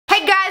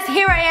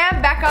here I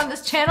am back on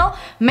this channel.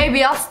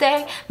 Maybe I'll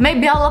stay,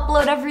 maybe I'll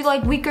upload every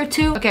like week or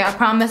two. Okay, I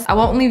promise I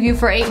won't leave you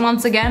for 8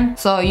 months again.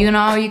 So you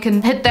know, you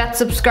can hit that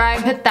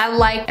subscribe, hit that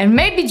like, and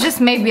maybe,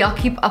 just maybe, I'll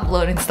keep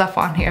uploading stuff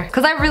on here.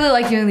 Cause I really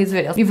like doing these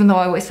videos, even though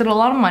I wasted a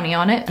lot of money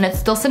on it and it's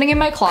still sitting in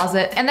my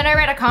closet. And then I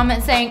read a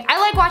comment saying, I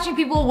like watching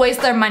people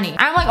waste their money.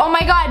 I'm like, oh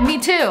my god, me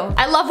too.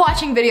 I love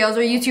watching videos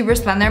where YouTubers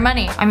spend their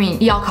money. I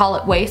mean, y'all call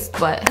it waste,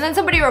 but. And then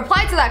somebody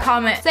replied to that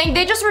comment saying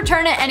they just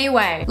return it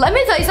anyway. Let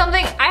me tell you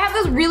something, I have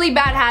this really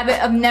bad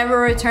habit of never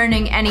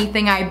returning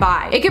anything I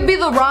buy. It could be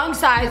the wrong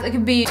size, it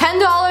could be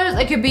 $10,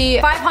 it could be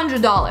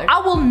 $500. I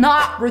will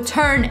not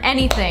return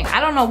anything. I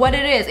don't know what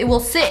it is. It will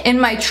sit in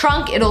my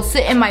trunk, it'll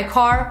sit in my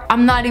car.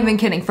 I'm not even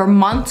kidding, for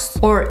months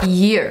or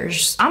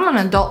years. I'm an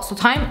adult, so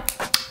time,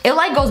 it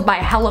like goes by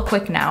hella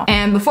quick now.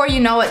 And before you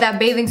know it, that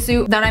bathing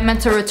suit that I meant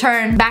to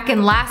return back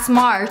in last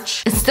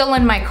March is still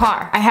in my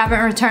car. I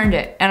haven't returned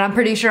it, and I'm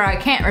pretty sure I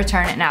can't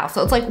return it now.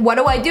 So it's like, what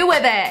do I do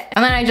with it?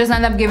 And then I just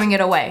end up giving it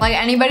away. Like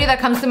anybody that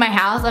comes to my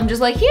house, I'm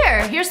just like,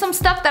 here's some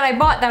stuff that I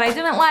bought that I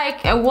didn't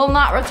like, I will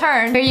not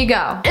return. Here you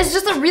go. It's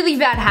just a really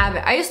bad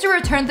habit. I used to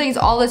return things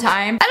all the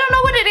time. I don't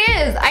know what it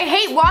is. I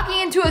hate walking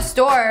into a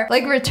store,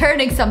 like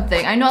returning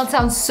something. I know it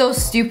sounds so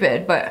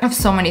stupid, but I have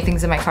so many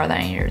things in my car that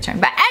I need to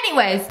return. But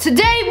anyways,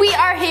 today we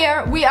are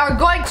here. We are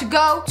going to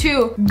go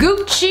to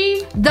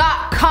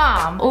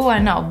Gucci.com. Oh, I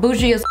know,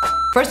 bougie as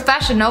First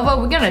Fashion Nova,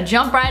 we're gonna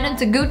jump right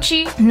into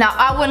Gucci. Now,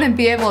 I wouldn't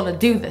be able to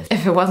do this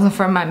if it wasn't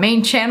for my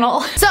main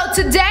channel. So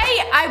today,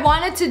 I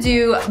wanted to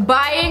do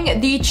buying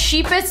the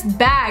cheapest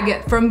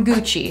bag from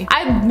Gucci.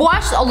 I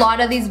watched a lot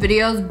of these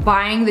videos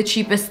buying the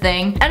cheapest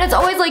thing, and it's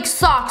always like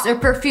socks or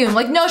perfume.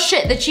 Like, no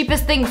shit, the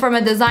cheapest thing from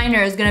a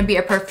designer is gonna be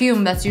a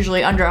perfume that's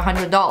usually under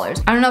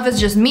 $100. I don't know if it's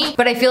just me,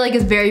 but I feel like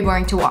it's very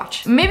boring to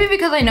watch. Maybe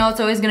because I know it's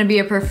always gonna be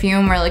a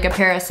perfume or like a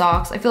pair of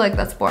socks. I feel like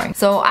that's boring.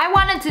 So I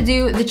wanted to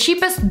do the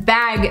cheapest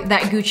bag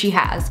that Gucci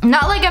has.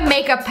 Not like a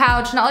makeup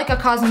pouch, not like a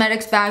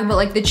cosmetics bag, but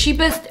like the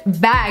cheapest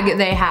bag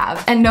they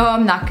have. And no,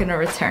 I'm not gonna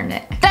return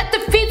it. That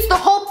defeats the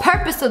whole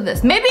purpose of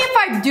this. Maybe if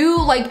I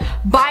do like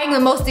buying the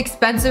most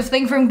expensive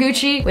thing from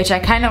Gucci, which I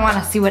kind of want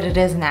to see what it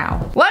is now.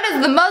 What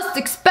is the most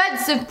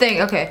expensive thing?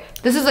 Okay,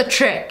 this is a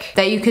trick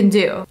that you can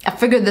do. I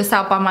figured this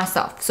out by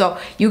myself. So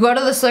you go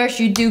to the search,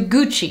 you do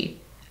Gucci,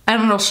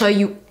 and it'll show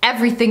you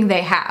everything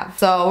they have.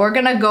 So we're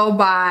gonna go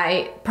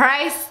by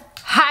price,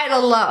 high to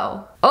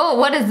low. Oh,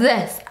 what is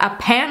this? A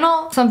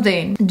panel?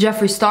 Something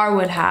Jeffree Star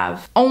would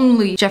have.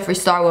 Only Jeffree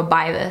Star would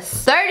buy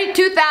this.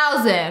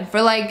 $32,000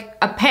 for like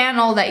a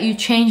panel that you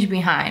change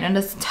behind. And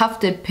this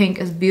tufted pink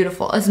is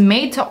beautiful. It's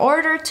made to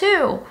order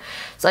too.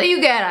 So you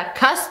get a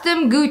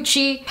custom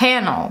Gucci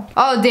panel.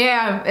 Oh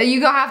damn, you're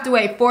gonna have to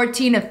wait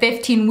 14 to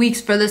 15 weeks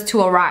for this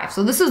to arrive.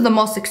 So this is the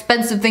most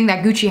expensive thing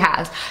that Gucci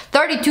has.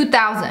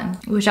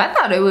 $32,000, which I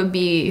thought it would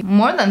be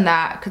more than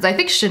that, because I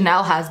think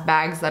Chanel has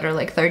bags that are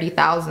like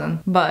 $30,000.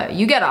 But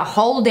you get a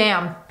whole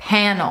damn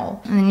panel.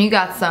 And then you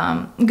got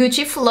some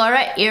Gucci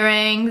Flora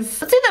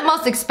earrings. Let's see the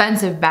most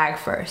expensive bag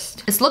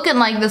first. It's looking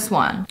like this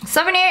one.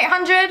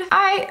 $7,800?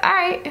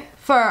 Alright.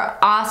 For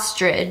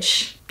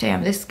ostrich.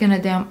 Damn, this is gonna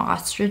damn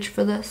ostrich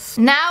for this.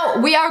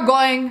 Now we are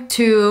going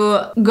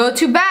to go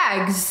to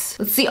bags.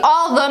 Let's see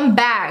all them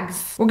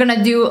bags. We're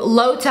gonna do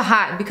low to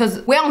high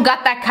because we don't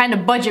got that kind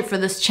of budget for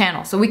this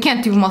channel, so we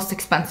can't do most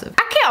expensive.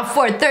 I can't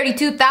afford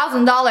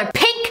 $32,000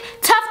 pink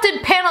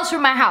tufted panels for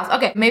my house.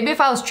 Okay, maybe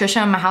if I was Trisha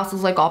and my house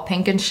was like all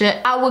pink and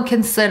shit, I would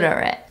consider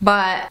it.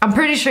 But I'm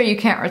pretty sure you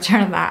can't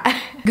return that.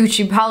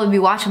 Gucci probably be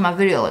watching my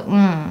video like,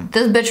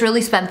 this bitch really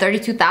spent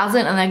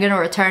 $32,000 and they're gonna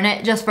return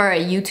it just for a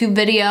YouTube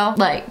video?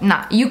 Like,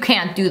 nah, you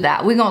can't do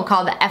that. We're gonna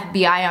call the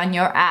FBI on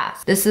your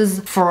ass. This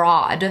is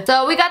fraud.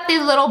 So we got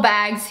these little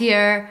bags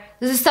here.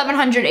 This is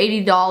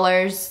 $780.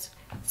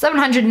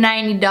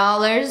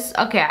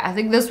 $790. Okay, I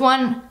think this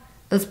one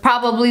is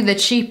probably the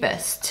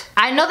cheapest.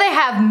 I know they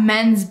have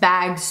men's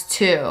bags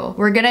too.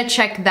 We're gonna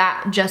check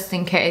that just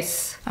in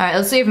case. All right,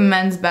 let's see if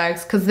men's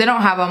bags, because they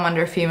don't have them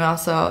under female,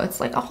 so it's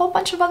like a whole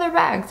bunch of other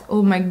bags.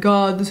 Oh my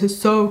god, this is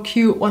so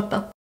cute. What the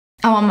f?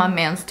 I want my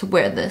mans to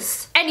wear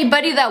this.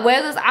 Anybody that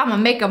wears this, I'm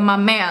gonna make them my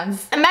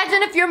mans.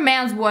 Imagine if your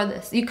mans wore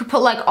this. You could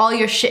put like all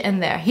your shit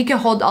in there. He can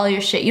hold all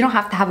your shit. You don't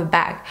have to have a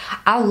bag.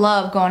 I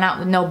love going out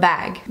with no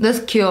bag. This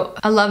is cute.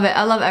 I love it.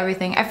 I love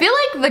everything. I feel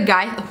like the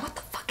guy, what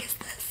the fuck is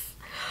this?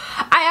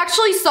 I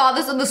actually saw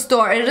this in the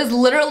store. It is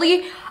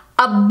literally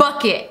a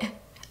bucket.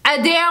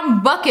 A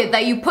damn bucket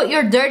that you put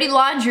your dirty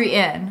laundry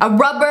in. A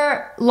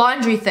rubber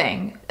laundry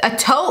thing. A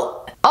tote.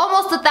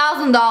 Almost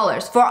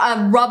 $1,000 for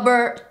a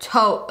rubber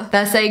tote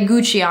that say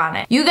Gucci on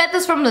it. You get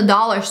this from the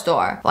dollar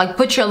store. Like,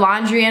 put your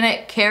laundry in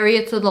it, carry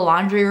it to the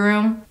laundry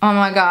room. Oh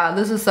my god,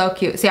 this is so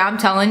cute. See, I'm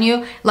telling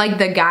you, like,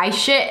 the guy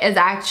shit is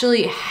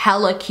actually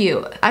hella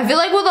cute. I feel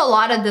like with a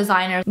lot of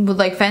designers, with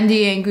like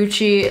Fendi and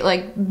Gucci,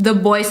 like the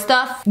boy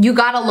stuff, you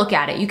gotta look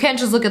at it. You can't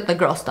just look at the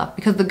girl stuff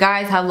because the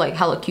guys have like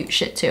hella cute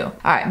shit too.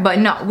 Alright, but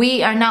no,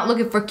 we are not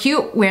looking for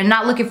cute. We're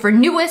not looking for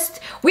newest.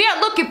 We are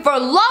looking for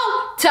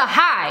low to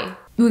high.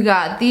 We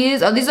got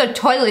these. Oh, these are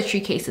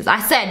toiletry cases. I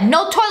said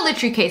no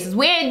toiletry cases.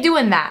 We ain't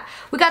doing that.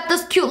 We got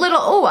this cute little,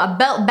 oh, a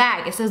belt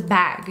bag. It says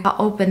bag. I'll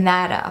open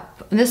that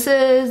up. This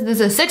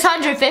is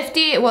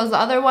 650. It was the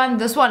other one.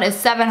 This one is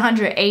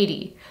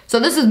 780. So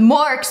this is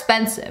more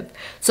expensive.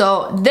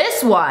 So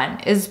this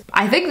one is,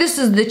 I think this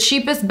is the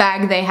cheapest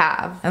bag they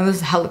have. And this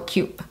is hella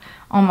cute.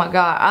 Oh my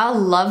god, I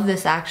love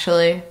this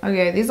actually.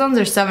 Okay, these ones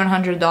are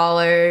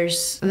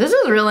 $700. This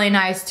is really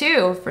nice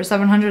too for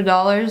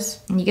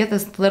 $700. And you get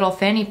this little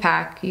fanny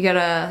pack. You get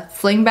a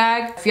sling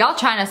bag. If y'all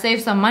trying to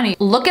save some money,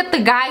 look at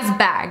the guys'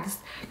 bags,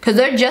 because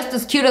they're just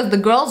as cute as the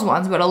girls'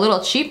 ones, but a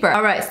little cheaper.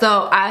 All right,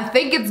 so I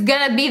think it's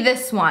gonna be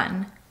this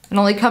one. It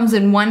only comes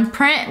in one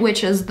print,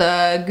 which is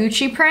the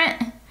Gucci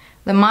print.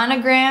 The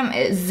monogram,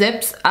 it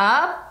zips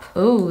up.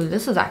 Ooh,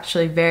 this is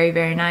actually very,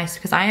 very nice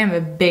because I am a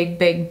big,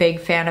 big, big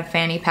fan of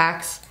fanny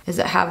packs. Does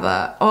it have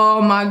a,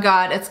 oh my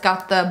god, it's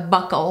got the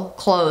buckle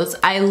close.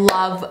 I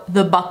love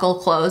the buckle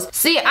close.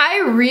 See, I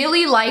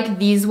really like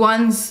these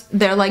ones.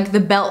 They're like the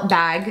belt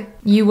bag.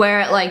 You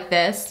wear it like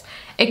this.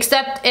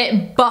 Except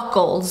it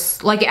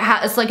buckles, like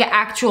it's like an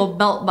actual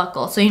belt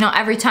buckle. So you know,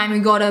 every time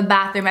you go to the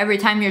bathroom, every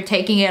time you're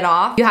taking it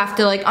off, you have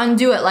to like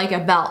undo it like a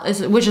belt,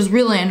 which is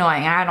really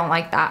annoying. I don't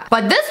like that.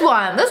 But this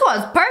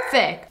one's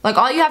perfect. Like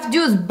all you have to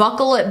do is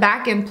buckle it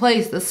back in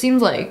place. This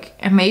seems like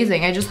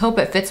amazing. I just hope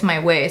it fits my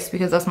waist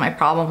because that's my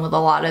problem with a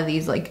lot of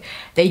these. Like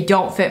they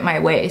don't fit my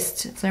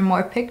waist. Is there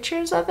more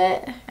pictures of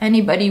it?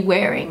 Anybody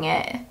wearing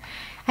it?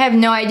 I have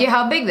no idea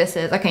how big this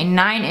is. Okay,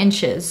 9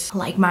 inches,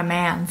 like my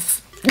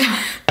man's.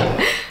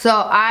 So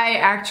I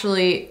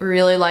actually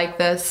really like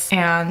this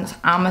and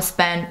I'm gonna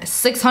spend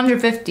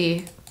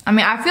 $650. I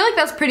mean, I feel like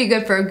that's pretty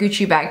good for a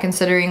Gucci bag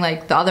considering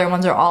like the other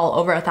ones are all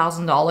over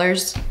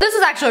 $1,000. This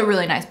is actually a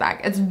really nice bag.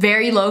 It's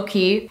very low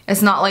key.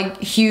 It's not like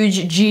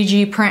huge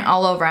GG print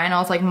all over. I know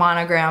it's like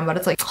monogram, but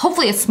it's like,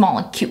 hopefully it's small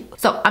and cute.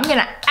 So I'm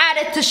gonna add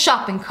it to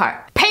shopping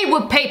cart. Pay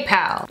with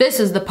PayPal. This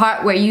is the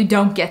part where you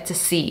don't get to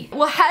see.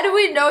 Well, how do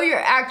we know you're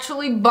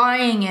actually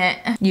buying it?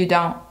 You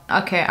don't.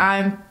 Okay,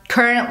 I'm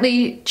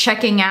currently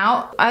checking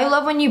out. I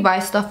love when you buy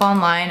stuff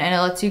online and it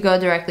lets you go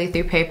directly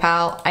through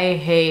PayPal. I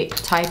hate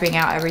typing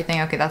out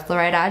everything. Okay, that's the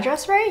right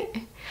address, right?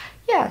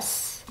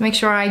 Yes. Make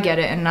sure I get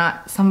it and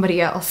not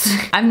somebody else.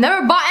 I've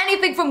never bought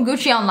anything from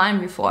Gucci online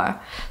before,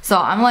 so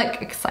I'm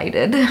like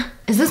excited.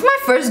 Is this my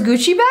first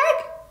Gucci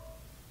bag?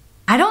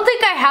 I don't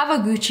think I have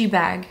a Gucci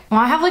bag. Well,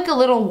 I have like a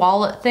little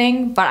wallet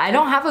thing, but I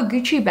don't have a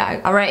Gucci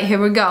bag. All right,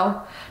 here we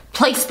go.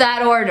 Place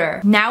that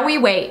order. Now we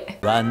wait.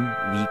 1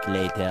 week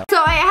later.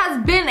 So it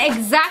has been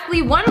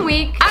exactly 1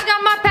 week. I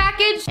got my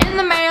package in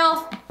the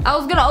mail. I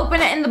was gonna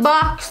open it in the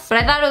box, but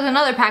I thought it was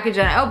another package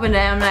and I opened it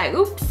and I'm like,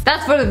 oops,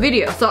 that's for the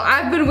video. So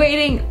I've been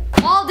waiting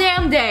all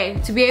damn day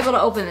to be able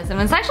to open this and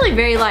it's actually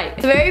very light.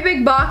 It's a very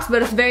big box,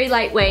 but it's very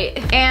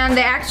lightweight. And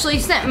they actually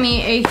sent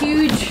me a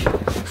huge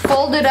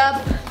folded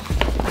up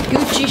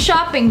Gucci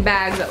shopping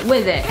bag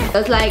with it. So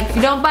it's like, if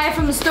you don't buy it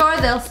from the store,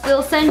 they'll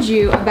still send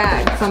you a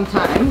bag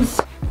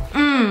sometimes.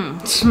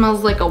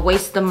 Smells like a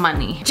waste of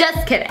money.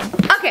 Just kidding.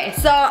 Okay,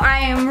 so I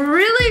am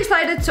really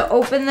excited to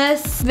open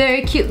this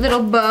very cute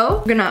little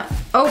bow. I'm gonna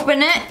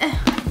open it.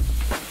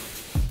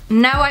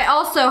 Now I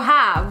also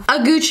have a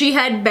Gucci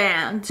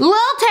headband. Lil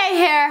Tay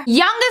here,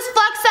 youngest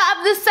flexer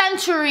of the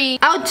century.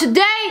 Out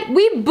today,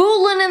 we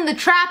boolin' in the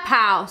trap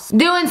house,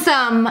 doing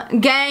some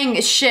gang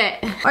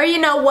shit. Or you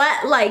know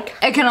what, like,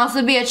 it can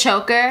also be a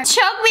choker.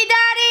 Choke me,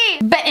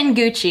 daddy! But in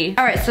Gucci.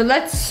 All right, so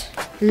let's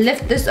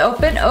lift this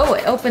open. Oh,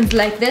 it opens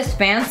like this,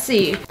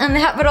 fancy. And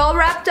they have it all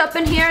wrapped up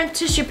in here in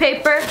tissue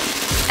paper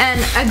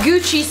and a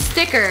Gucci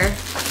sticker.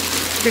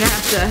 You're gonna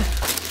have to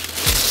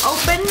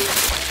open.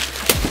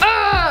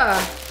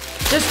 Ugh!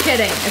 Just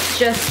kidding, it's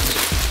just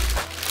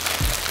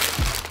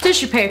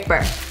tissue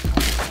paper.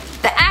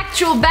 The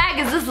actual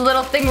bag is this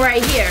little thing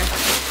right here.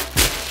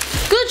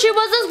 Gucci,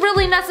 was this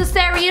really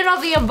necessary? You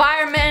know, the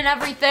environment and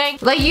everything.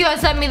 Like, you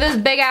guys sent me this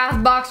big ass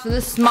box for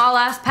this small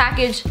ass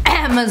package.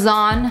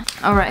 Amazon.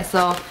 All right,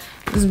 so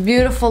this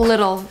beautiful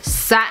little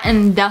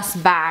satin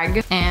dust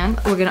bag. And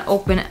we're gonna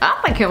open it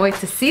up. I can't wait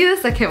to see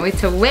this. I can't wait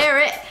to wear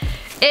it.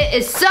 It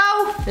is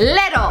so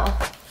little.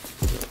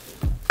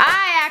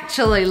 I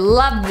actually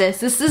love this.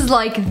 This is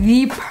like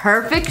the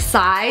perfect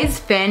size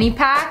fanny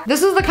pack.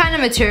 This is the kind of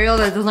material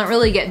that doesn't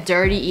really get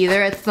dirty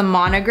either. It's the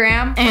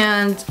monogram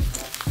and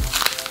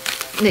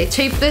they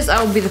tape this.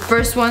 I will be the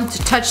first one to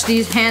touch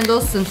these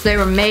handles since they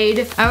were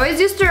made. I always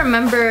used to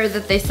remember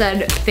that they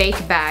said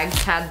fake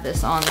bags had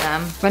this on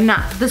them, but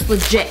not, this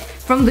legit.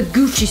 From the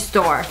Gucci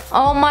store.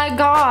 Oh my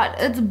god,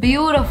 it's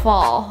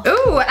beautiful.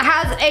 Ooh, it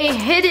has a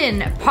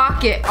hidden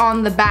pocket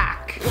on the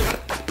back.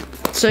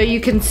 So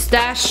you can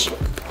stash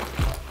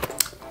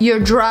your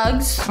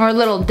drugs or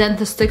little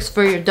dentist sticks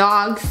for your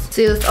dogs.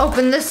 See, let's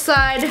open this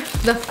side.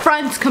 The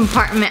front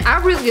compartment. I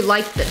really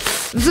like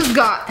this. This has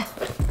got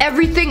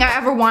everything I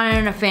ever wanted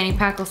in a fanny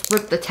pack. Let's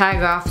rip the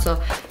tag off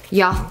so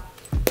y'all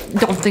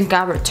don't think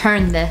I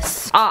returned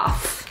this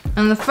off. And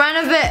On the front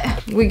of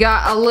it, we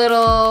got a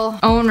little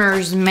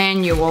owner's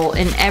manual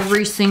in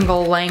every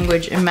single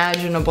language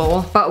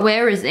imaginable. But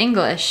where is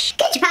English?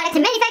 Gucci products are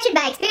manufactured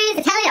by experienced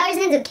Italian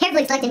artisans who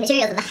carefully selected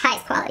materials of the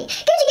highest quality.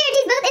 Gucci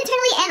guarantees both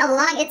internally and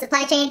along its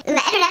supply chain the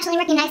internationally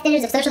recognized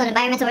standards of social and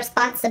environmental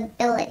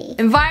responsibility.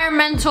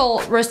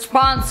 Environmental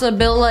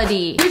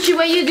responsibility. Gucci,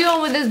 what are you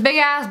doing with this big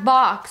ass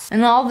box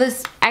and all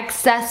this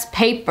excess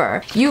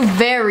paper? You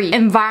very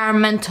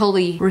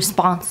environmentally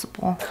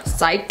responsible.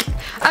 Psych.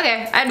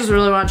 Okay, I just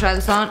really want to try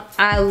this on.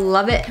 I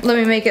love it. Let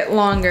me make it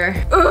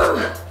longer.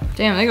 Ugh.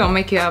 Damn, they're gonna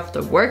make you have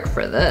to work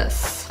for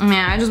this.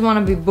 Man, I just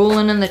wanna be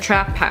bulling in the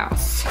trap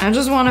house. I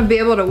just wanna be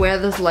able to wear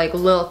this like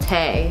Lil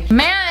Tay.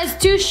 Man,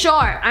 it's too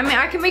short. I mean,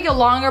 I can make it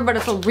longer, but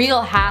it's a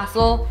real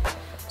hassle.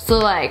 So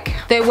like,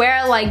 they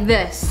wear it like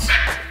this.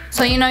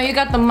 So you know, you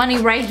got the money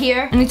right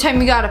here. Anytime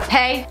you gotta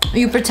pay,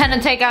 you pretend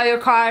to take out your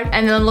card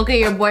and then look at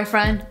your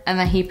boyfriend and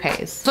then he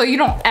pays. So you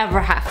don't ever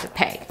have to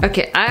pay.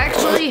 Okay, I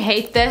actually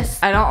hate this.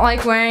 I don't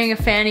like wearing a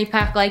fanny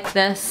pack like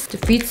this.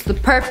 Defeats the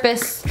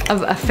purpose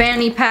of a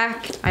fanny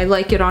pack. I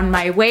like it on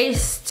my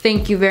waist.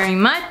 Thank you very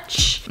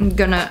much. I'm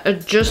gonna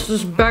adjust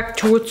this back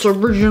to its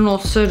original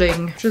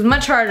setting, which is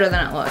much harder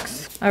than it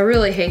looks. I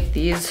really hate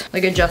these,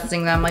 like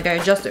adjusting them. Like I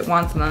adjust it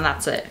once and then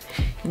that's it.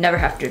 You never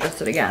have to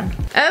adjust it again.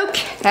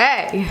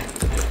 Okay.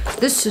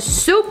 This is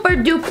super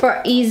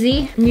duper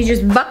easy. You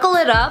just buckle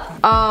it up.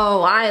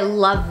 Oh, I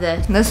love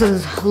this. This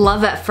is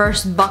love at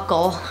first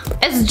buckle.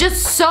 It's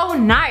just so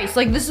nice.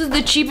 Like this is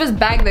the cheapest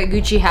bag that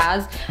Gucci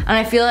has. And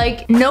I feel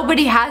like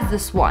nobody has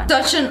this one.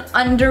 Such an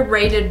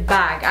underrated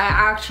bag. I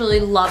actually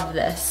love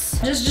this.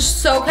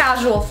 Just so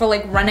casual for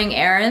like running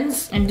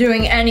errands and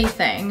doing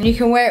anything. You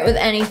can wear it with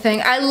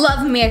anything. I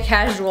love me a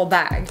casual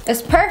bag.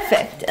 It's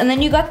perfect. And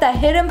then you got that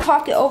hidden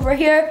pocket over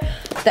here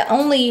that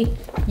only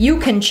you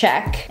can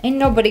check. Ain't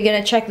nobody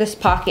gonna check this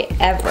pocket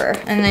ever.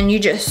 And then you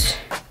just,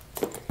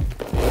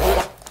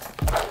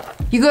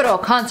 you go to a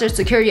concert,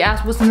 security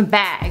asks what's in the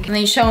bag. And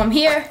then you show them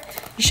here,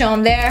 you show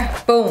them there,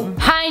 boom.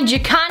 Hide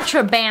your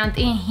contraband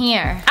in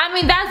here. I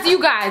mean, that's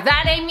you guys,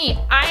 that ain't me.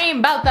 I ain't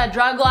about that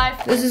drug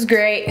life. This is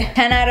great,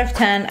 10 out of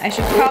 10. I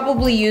should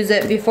probably use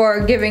it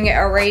before giving it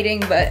a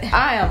rating, but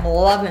I am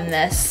loving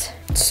this.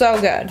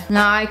 So good.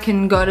 Now I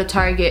can go to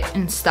Target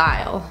in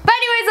style. But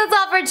anyways,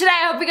 that's all for today.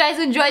 I hope you guys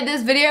enjoyed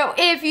this video.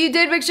 If you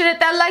did, make sure to hit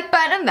that like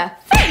button in the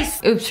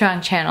face. Oops, wrong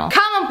channel.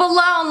 Comment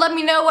below and let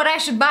me know what I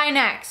should buy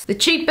next. The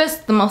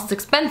cheapest, the most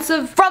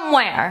expensive, from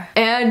where.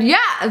 And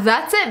yeah,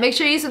 that's it. Make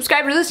sure you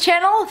subscribe to this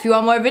channel if you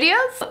want more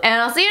videos.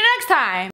 And I'll see you next time.